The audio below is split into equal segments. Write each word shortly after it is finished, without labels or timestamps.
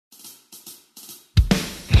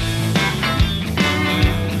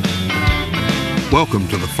Welcome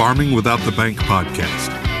to the Farming Without the Bank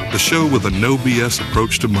podcast, the show with a no BS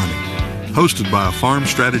approach to money, hosted by a farm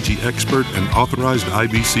strategy expert and authorized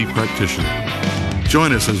IBC practitioner.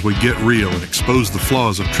 Join us as we get real and expose the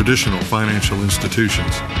flaws of traditional financial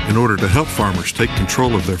institutions in order to help farmers take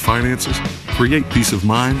control of their finances, create peace of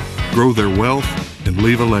mind, grow their wealth, and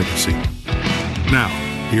leave a legacy. Now,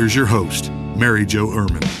 here's your host, Mary Jo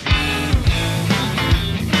Ehrman.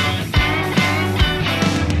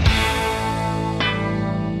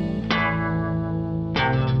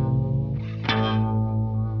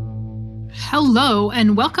 Hello,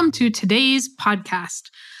 and welcome to today's podcast.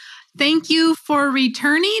 Thank you for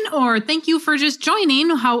returning, or thank you for just joining,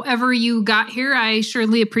 however you got here. I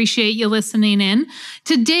surely appreciate you listening in.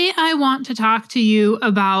 Today, I want to talk to you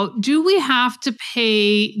about, do we have to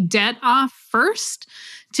pay debt off first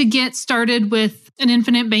to get started with an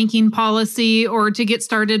infinite banking policy, or to get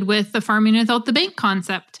started with the farming without the bank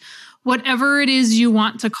concept? Whatever it is you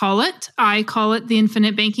want to call it, I call it the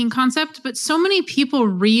infinite banking concept, but so many people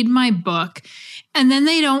read my book and then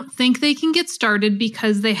they don't think they can get started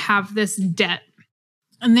because they have this debt.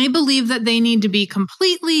 And they believe that they need to be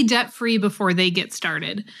completely debt-free before they get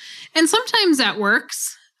started. And sometimes that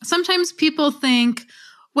works. Sometimes people think,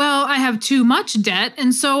 well, I have too much debt,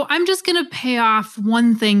 and so I'm just going to pay off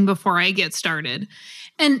one thing before I get started.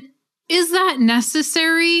 And is that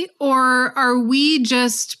necessary, or are we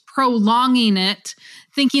just prolonging it,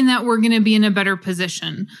 thinking that we're going to be in a better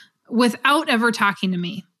position without ever talking to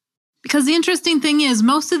me? Because the interesting thing is,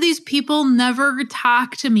 most of these people never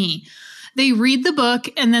talk to me. They read the book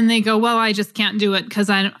and then they go, well, I just can't do it because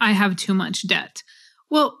I have too much debt.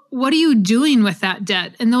 Well, what are you doing with that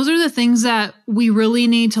debt? And those are the things that we really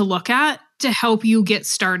need to look at to help you get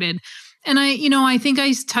started. And I think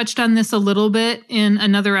I touched on this a little bit in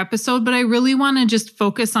another episode, but I really want to just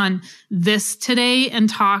focus on this today and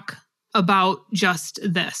talk about just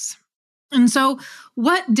this. And so,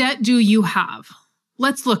 what debt do you have?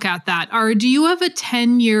 Let's look at that. Or do you have a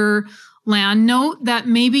 10-year land note that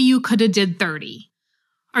maybe you could have did 30?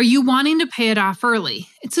 Are you wanting to pay it off early?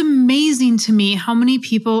 It's amazing to me how many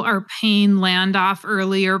people are paying land off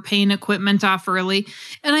early or paying equipment off early.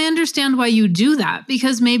 And I understand why you do that,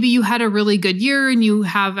 because maybe you had a really good year and you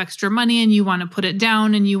have extra money and you want to put it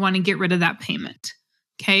down and you want to get rid of that payment.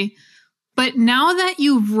 Okay. But now that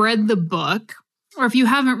you've read the book, or if you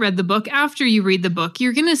haven't read the book, after you read the book,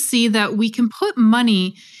 you're going to see that we can put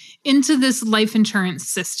money into this life insurance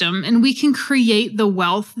system and we can create the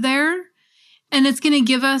wealth there. And it's going to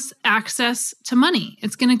give us access to money.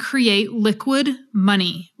 It's going to create liquid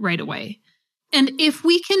money right away. And if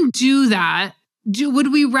we can do that,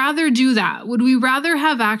 would we rather do that? Would we rather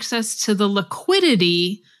have access to the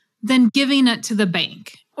liquidity than giving it to the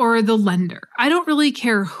bank or the lender? I don't really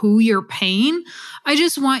care who you're paying. I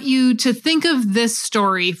just want you to think of this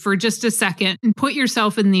story for just a second and put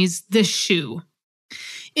yourself in this shoe.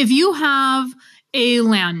 If you have a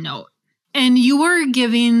land note and you are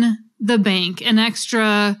giving the bank an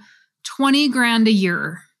extra $20,000 a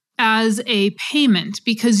year as a payment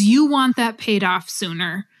because you want that paid off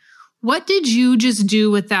sooner, what did you just do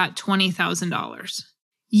with that $20,000?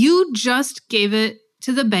 You just gave it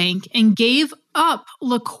to the bank and gave up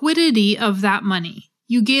liquidity of that money.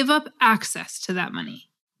 You gave up access to that money.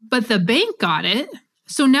 But the bank got it.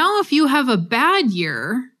 So now if you have a bad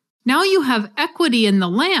year, now you have equity in the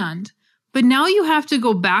land, but now you have to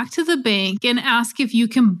go back to the bank and ask if you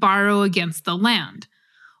can borrow against the land.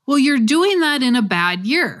 Well, you're doing that in a bad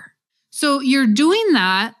year. So you're doing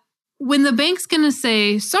that when the bank's going to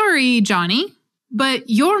say, sorry, Johnny, but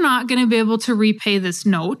you're not going to be able to repay this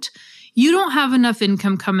note. You don't have enough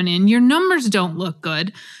income coming in. Your numbers don't look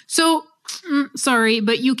good. So, sorry,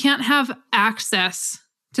 but you can't have access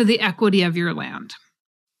to the equity of your land.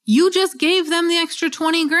 You just gave them the extra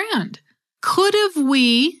 $20,000. Could have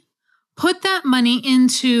we put that money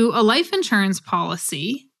into a life insurance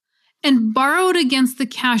policy and borrowed against the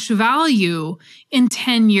cash value in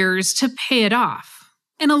 10 years to pay it off?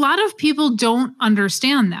 And a lot of people don't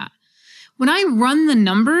understand that. When I run the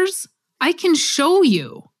numbers, I can show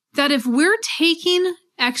you that if we're taking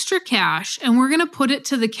extra cash and we're going to put it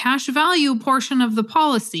to the cash value portion of the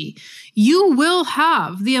policy, you will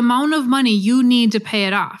have the amount of money you need to pay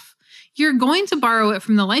it off. You're going to borrow it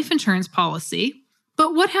from the life insurance policy.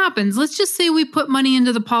 But what happens? Let's just say we put money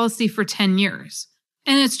into the policy for 10 years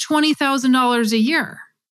and it's $20,000 a year.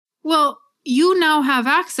 Well, you now have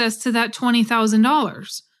access to that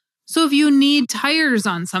 $20,000. So if you need tires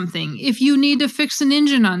on something, if you need to fix an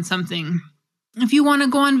engine on something, if you want to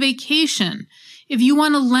go on vacation, if you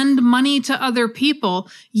want to lend money to other people,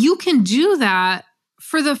 you can do that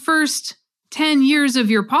for the first 10 years of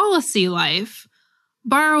your policy life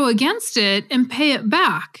borrow against it and pay it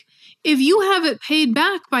back. If you have it paid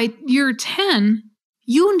back by year 10,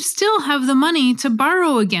 you still have the money to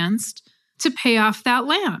borrow against to pay off that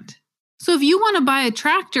land. So if you want to buy a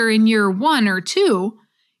tractor in year 1 or 2,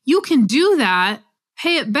 you can do that,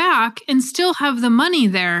 pay it back, and still have the money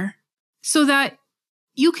there so that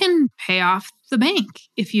you can pay off the bank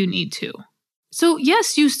if you need to. So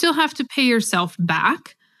yes, you still have to pay yourself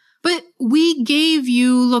back, but we gave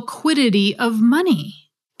you liquidity of money.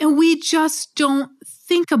 And we just don't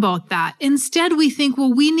think about that. Instead, we think,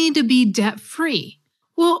 well, we need to be debt-free.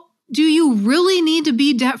 Well, do you really need to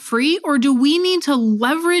be debt-free, or do we need to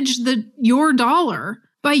leverage your dollar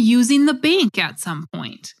by using the bank at some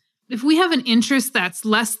point? If we have an interest that's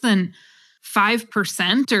less than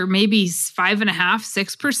 5% or maybe 5.5%,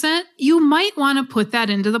 6%, you might want to put that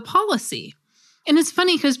into the policy. And it's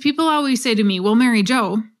funny because people always say to me, well, Mary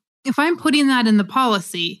Jo, if I'm putting that in the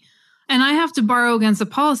policy and I have to borrow against the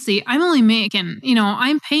policy, I'm only making,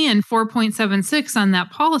 I'm paying 4.76 on that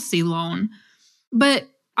policy loan, but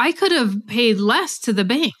I could have paid less to the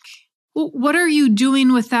bank. Well, what are you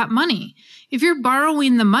doing with that money? If you're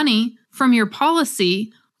borrowing the money from your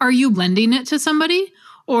policy, are you lending it to somebody?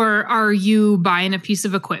 Or are you buying a piece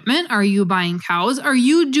of equipment? Are you buying cows? Are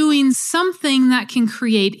you doing something that can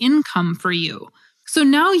create income for you? So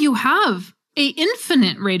now you have an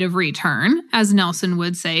infinite rate of return, as Nelson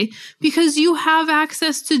would say, because you have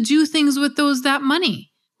access to do things with that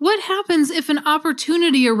money. What happens if an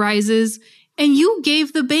opportunity arises and you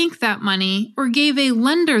gave the bank that money or gave a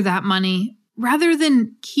lender that money rather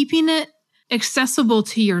than keeping it accessible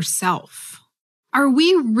to yourself? Are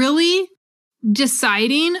we really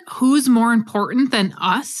deciding who's more important than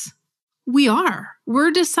us? We are.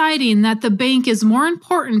 We're deciding that the bank is more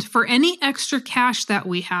important for any extra cash that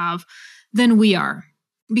we have than we are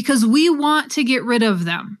because we want to get rid of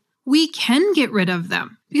them. We can get rid of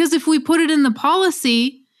them because if we put it in the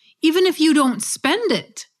policy, even if you don't spend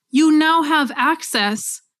it, you now have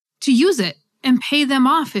access to use it and pay them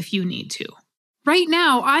off if you need to. Right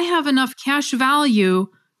now, I have enough cash value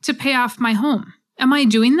to pay off my home. Am I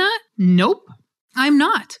doing that? Nope, I'm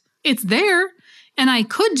not. It's there, and I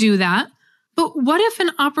could do that, but what if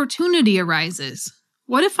an opportunity arises?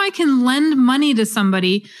 What if I can lend money to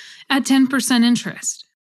somebody at 10% interest?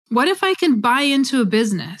 What if I can buy into a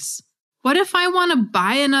business? What if I want to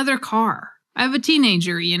buy another car? I have a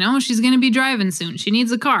teenager, she's going to be driving soon. She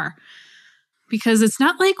needs a car. Because it's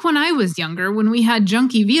not like when I was younger, when we had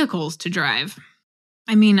junky vehicles to drive.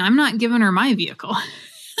 I mean, I'm not giving her my vehicle.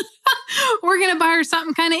 We're going to buy her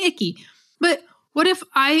something kind of icky. But what if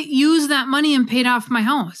I use that money and paid off my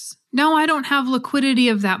house? Now I don't have liquidity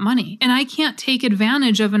of that money, and I can't take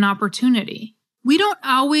advantage of an opportunity. We don't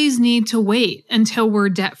always need to wait until we're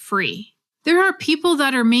debt-free. There are people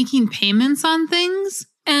that are making payments on things,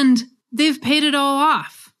 and they've paid it all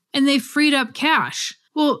off, and they've freed up cash.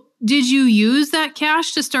 Well, did you use that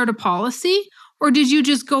cash to start a policy, or did you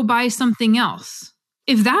just go buy something else?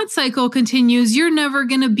 If that cycle continues, you're never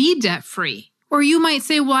going to be debt-free. Or you might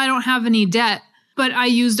say, well, I don't have any debt, but I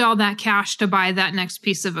used all that cash to buy that next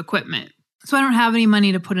piece of equipment. So I don't have any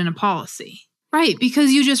money to put in a policy. Right,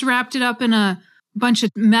 because you just wrapped it up in a bunch of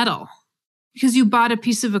metal. Because you bought a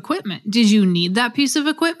piece of equipment. Did you need that piece of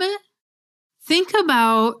equipment? Think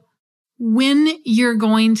about when you're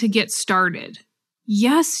going to get started.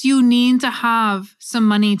 Yes, you need to have some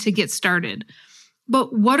money to get started.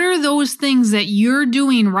 But what are those things that you're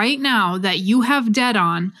doing right now that you have debt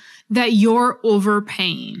on that you're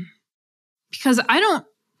overpaying? Because I don't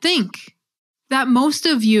think that most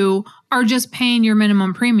of you are just paying your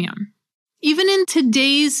minimum premium. Even in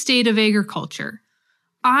today's state of agriculture,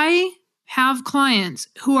 I have clients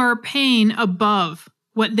who are paying above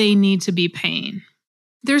what they need to be paying.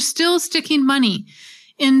 They're still sticking money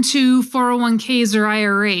into 401ks or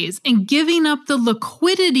IRAs and giving up the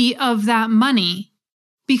liquidity of that money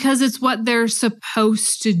because it's what they're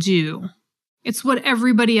supposed to do. It's what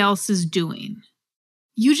everybody else is doing.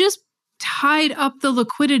 You just tied up the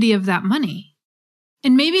liquidity of that money.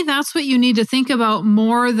 And maybe that's what you need to think about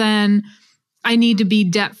more than I need to be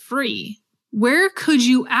debt-free. Where could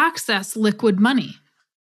you access liquid money?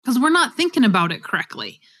 Because we're not thinking about it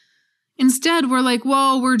correctly. Instead, we're like,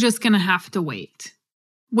 well, we're just going to have to wait.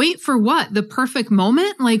 Wait for what? The perfect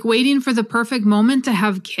moment? Like waiting for the perfect moment to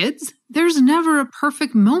have kids? There's never a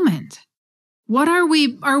perfect moment. What are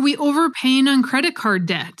we overpaying on credit card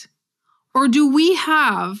debt? Or do we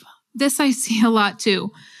have, this I see a lot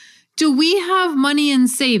too, do we have money in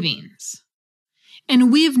savings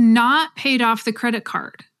and we've not paid off the credit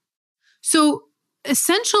card? So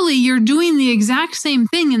essentially, you're doing the exact same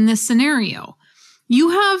thing in this scenario. You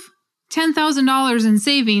have $10,000 in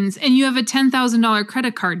savings and you have a $10,000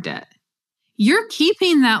 credit card debt. You're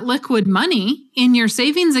keeping that liquid money in your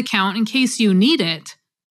savings account in case you need it,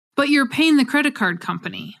 but you're paying the credit card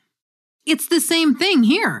company. It's the same thing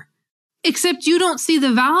here, except you don't see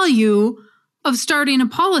the value of starting a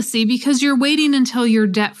policy because you're waiting until you're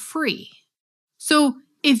debt-free. So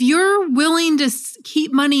if you're willing to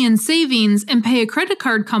keep money in savings and pay a credit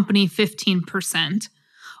card company 15%,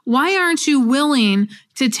 why aren't you willing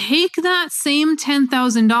to take that same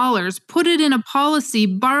 $10,000, put it in a policy,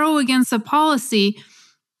 borrow against a policy,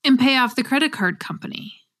 and pay off the credit card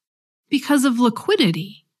company? Because of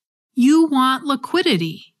liquidity. You want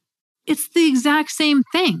liquidity. It's the exact same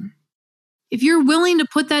thing. If you're willing to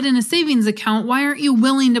put that in a savings account, why aren't you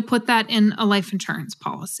willing to put that in a life insurance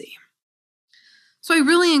policy? So I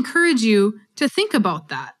really encourage you to think about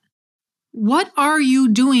that. What are you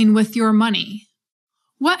doing with your money?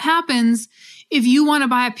 What happens if you want to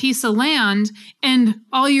buy a piece of land and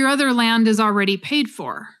all your other land is already paid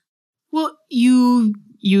for? Well, you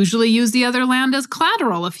usually use the other land as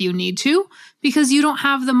collateral if you need to, because you don't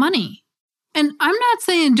have the money. And I'm not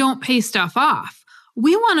saying don't pay stuff off.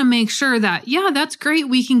 We want to make sure that, yeah, that's great.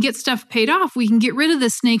 We can get stuff paid off. We can get rid of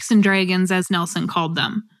the snakes and dragons, as Nelson called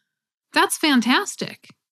them. That's fantastic.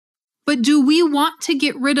 But do we want to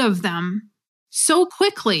get rid of them so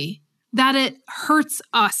quickly that it hurts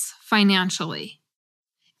us financially?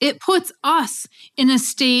 It puts us in a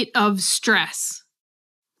state of stress.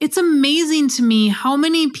 It's amazing to me how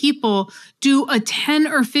many people do a 10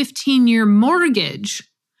 or 15-year mortgage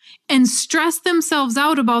and stress themselves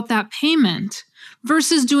out about that payment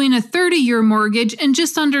versus doing a 30-year mortgage and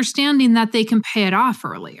just understanding that they can pay it off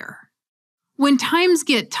earlier. When times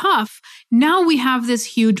get tough, now we have this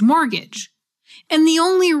huge mortgage. And the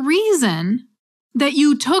only reason that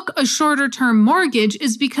you took a shorter term mortgage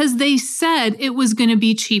is because they said it was going to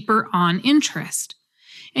be cheaper on interest.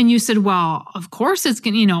 And you said, well, of course it's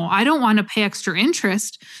going to, I don't want to pay extra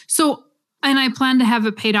interest. And I plan to have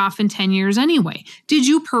it paid off in 10 years anyway. Did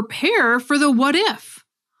you prepare for the what if?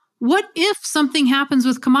 What if something happens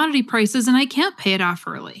with commodity prices and I can't pay it off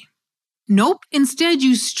early? Nope. Instead,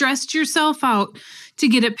 you stressed yourself out to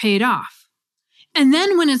get it paid off. And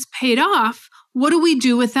then when it's paid off, what do we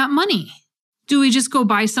do with that money? Do we just go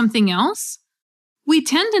buy something else? We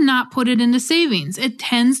tend to not put it into savings. It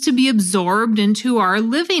tends to be absorbed into our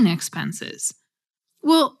living expenses.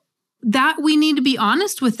 Well, that we need to be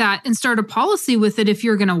honest with that and start a policy with it if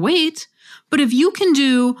you're going to wait. But if you can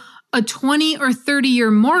do a 20 or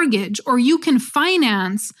 30-year mortgage, or you can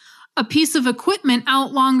finance a piece of equipment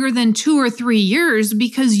out longer than 2 or 3 years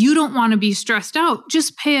because you don't want to be stressed out,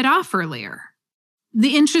 just pay it off earlier.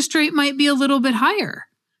 The interest rate might be a little bit higher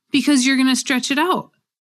because you're going to stretch it out.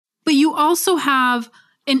 But you also have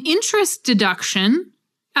an interest deduction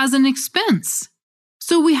as an expense.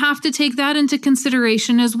 So we have to take that into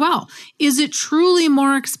consideration as well. Is it truly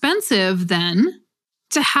more expensive then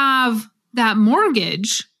to have that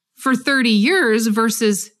mortgage for 30 years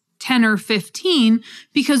versus 10 or 15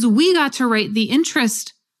 because we got to write the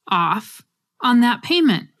interest off on that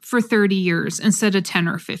payment for 30 years instead of 10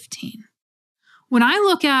 or 15? When I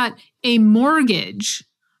look at a mortgage,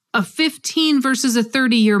 a 15 versus a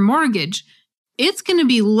 30-year mortgage, it's going to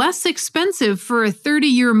be less expensive for a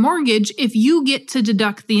 30-year mortgage if you get to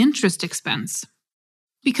deduct the interest expense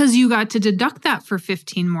because you got to deduct that for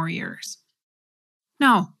 15 more years.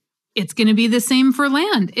 Now, it's going to be the same for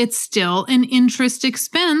land. It's still an interest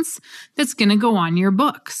expense that's going to go on your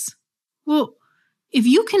books. Well, if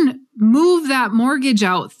you can move that mortgage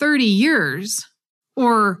out 30 years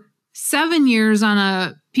or 7 years on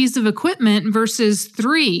a piece of equipment versus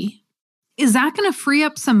 3, is that going to free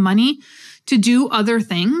up some money to do other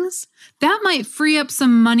things? That might free up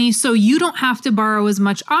some money so you don't have to borrow as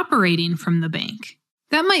much operating from the bank.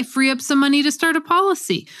 That might free up some money to start a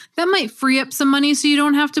policy. That might free up some money so you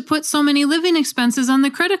don't have to put so many living expenses on the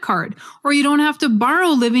credit card, or you don't have to borrow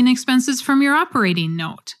living expenses from your operating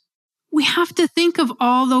note. We have to think of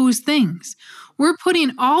all those things. We're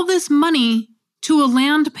putting all this money to a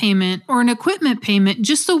land payment or an equipment payment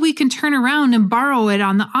just so we can turn around and borrow it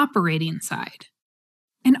on the operating side.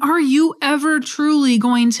 And are you ever truly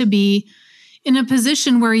going to be in a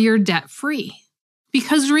position where you're debt-free?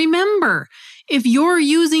 Because remember, if you're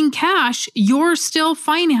using cash, you're still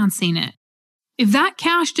financing it. If that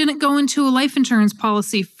cash didn't go into a life insurance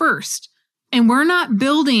policy first, and we're not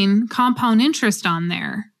building compound interest on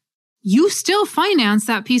there, you still finance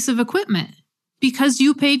that piece of equipment because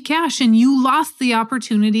you paid cash and you lost the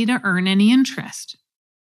opportunity to earn any interest.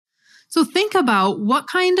 So think about what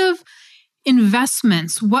kind of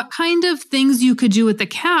investments, what kind of things you could do with the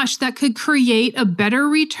cash that could create a better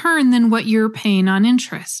return than what you're paying on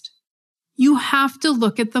interest. You have to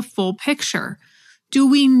look at the full picture. Do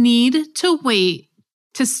we need to wait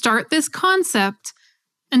to start this concept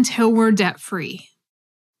until we're debt-free?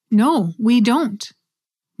 No, we don't.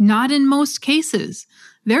 Not in most cases.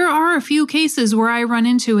 There are a few cases where I run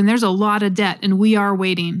into and there's a lot of debt and we are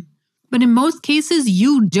waiting. But in most cases,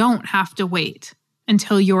 you don't have to wait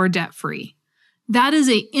until you're debt-free. That is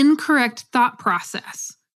an incorrect thought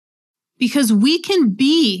process because we can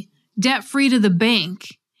be debt-free to the bank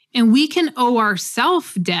and we can owe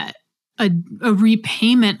ourselves debt, a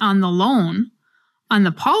repayment on the loan, on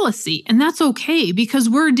the policy, and that's okay because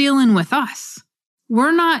we're dealing with us.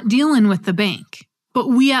 We're not dealing with the bank, but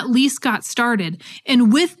we at least got started.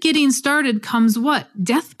 And with getting started comes what?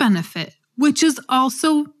 Death benefit, which is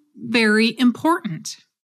also very important.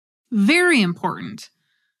 Very important.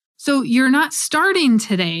 So you're not starting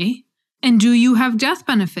today, and do you have death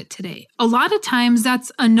benefit today? A lot of times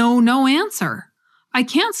that's a no answer. I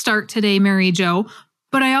can't start today, Mary Jo,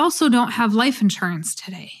 but I also don't have life insurance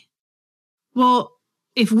today. Well,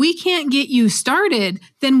 if we can't get you started,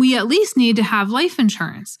 then we at least need to have life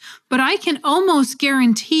insurance. But I can almost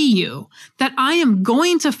guarantee you that I am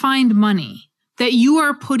going to find money that you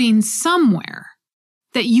are putting somewhere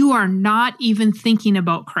that you are not even thinking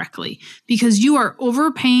about correctly because you are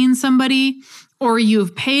overpaying somebody or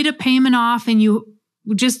you've paid a payment off and you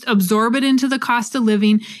just absorb it into the cost of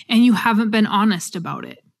living and you haven't been honest about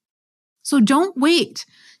it. So don't wait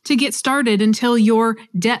to get started until you're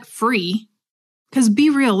debt-free. Because be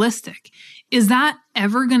realistic. Is that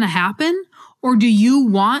ever going to happen? Or do you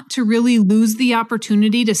want to really lose the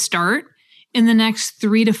opportunity to start in the next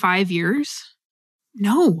 3 to 5 years?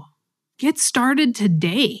 No. Get started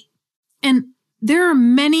today. And there are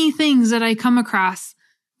many things that I come across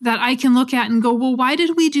that I can look at and go, well, why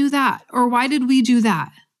did we do that? Or why did we do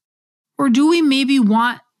that? Or do we maybe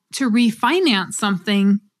want to refinance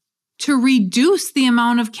something to reduce the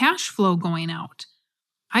amount of cash flow going out?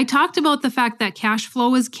 I talked about the fact that cash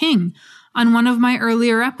flow is king on one of my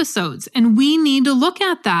earlier episodes, and we need to look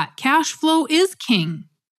at that. Cash flow is king.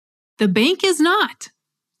 The bank is not.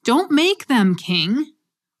 Don't make them king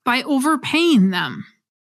by overpaying them.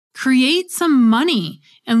 Create some money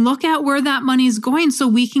and look at where that money is going so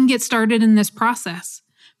we can get started in this process.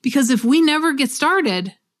 Because if we never get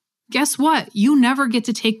started, guess what? You never get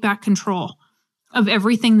to take back control of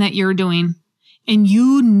everything that you're doing, and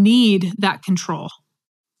you need that control.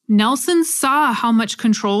 Nelson saw how much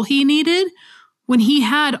control he needed when he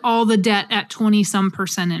had all the debt at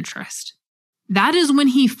 20% interest. That is when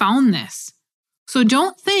he found this. So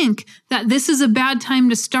don't think that this is a bad time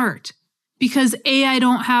to start because A, I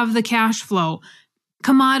don't have the cash flow.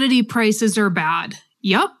 Commodity prices are bad.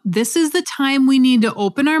 Yep, this is the time we need to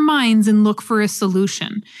open our minds and look for a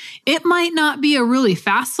solution. It might not be a really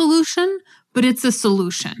fast solution, but it's a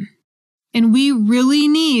solution. And we really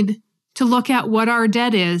need to look at what our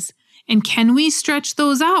debt is and can we stretch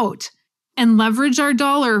those out and leverage our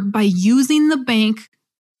dollar by using the bank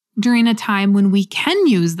during a time when we can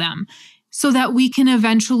use them so that we can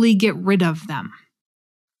eventually get rid of them.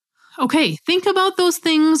 Okay, think about those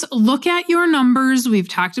things. Look at your numbers. We've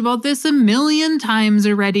talked about this a million times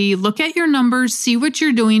already. Look at your numbers, see what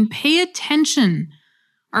you're doing, pay attention.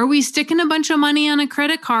 Are we sticking a bunch of money on a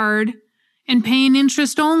credit card and paying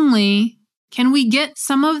interest only? Can we get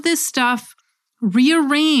some of this stuff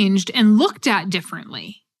rearranged and looked at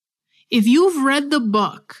differently? If you've read the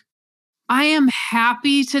book, I am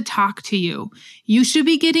happy to talk to you. You should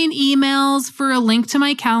be getting emails for a link to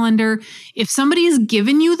my calendar. If somebody has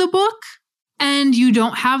given you the book and you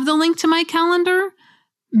don't have the link to my calendar,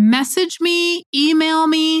 message me, email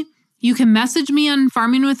me. You can message me on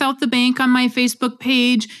Farming Without the Bank on my Facebook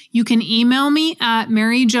page. You can email me at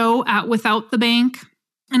maryjo@withoutthebank.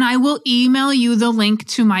 And I will email you the link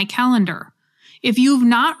to my calendar. If you've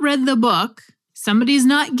not read the book, somebody's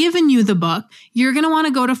not given you the book, you're going to want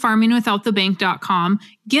to go to farmingwithoutthebank.com,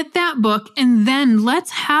 get that book, and then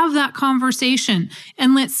let's have that conversation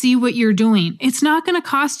and let's see what you're doing. It's not going to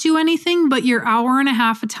cost you anything but your hour and a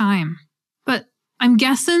half of time. But I'm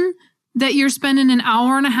guessing that you're spending an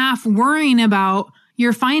hour and a half worrying about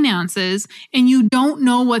your finances and you don't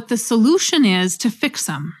know what the solution is to fix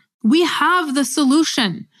them. We have the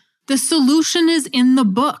solution. The solution is in the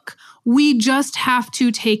book. We just have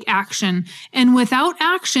to take action. And without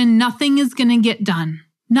action, nothing is going to get done.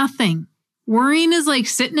 Nothing. Worrying is like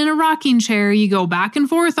sitting in a rocking chair. You go back and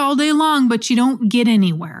forth all day long, but you don't get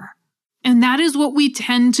anywhere. And that is what we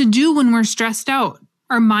tend to do when we're stressed out.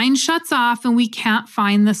 Our mind shuts off and we can't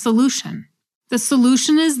find the solution. The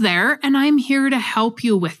solution is there, and I'm here to help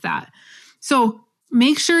you with that. So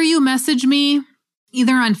make sure you message me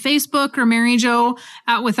either on Facebook or Mary Jo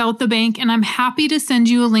at Without the Bank, and I'm happy to send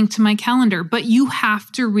you a link to my calendar, but you have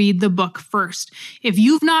to read the book first. If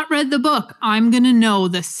you've not read the book, I'm going to know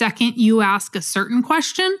the second you ask a certain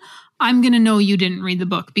question, I'm going to know you didn't read the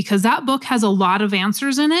book because that book has a lot of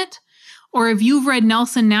answers in it. Or if you've read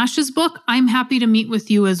Nelson Nash's book, I'm happy to meet with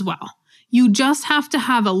you as well. You just have to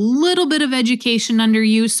have a little bit of education under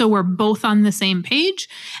you so we're both on the same page,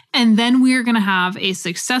 and then we're going to have a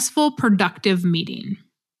successful, productive meeting.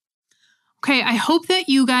 Okay, I hope that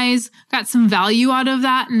you guys got some value out of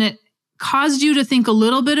that and it caused you to think a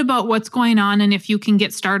little bit about what's going on and if you can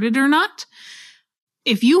get started or not.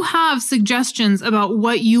 If you have suggestions about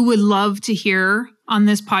what you would love to hear on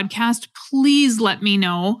this podcast, please let me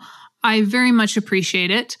know. I very much appreciate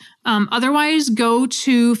it. Otherwise, go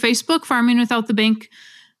to Facebook, Farming Without the Bank,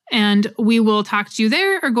 and we will talk to you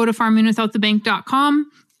there, or go to farmingwithoutthebank.com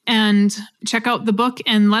and check out the book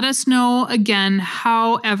and let us know again,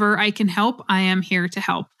 however I can help. I am here to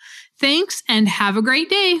help. Thanks and have a great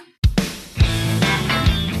day.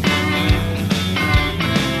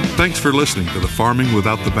 Thanks for listening to the Farming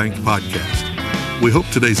Without the Bank podcast. We hope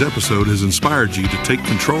today's episode has inspired you to take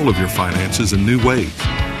control of your finances in new ways.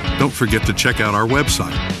 Don't forget to check out our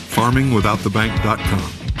website,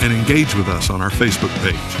 farmingwithoutthebank.com, and engage with us on our Facebook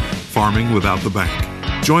page, Farming Without the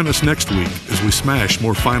Bank. Join us next week as we smash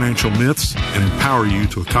more financial myths and empower you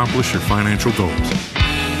to accomplish your financial goals.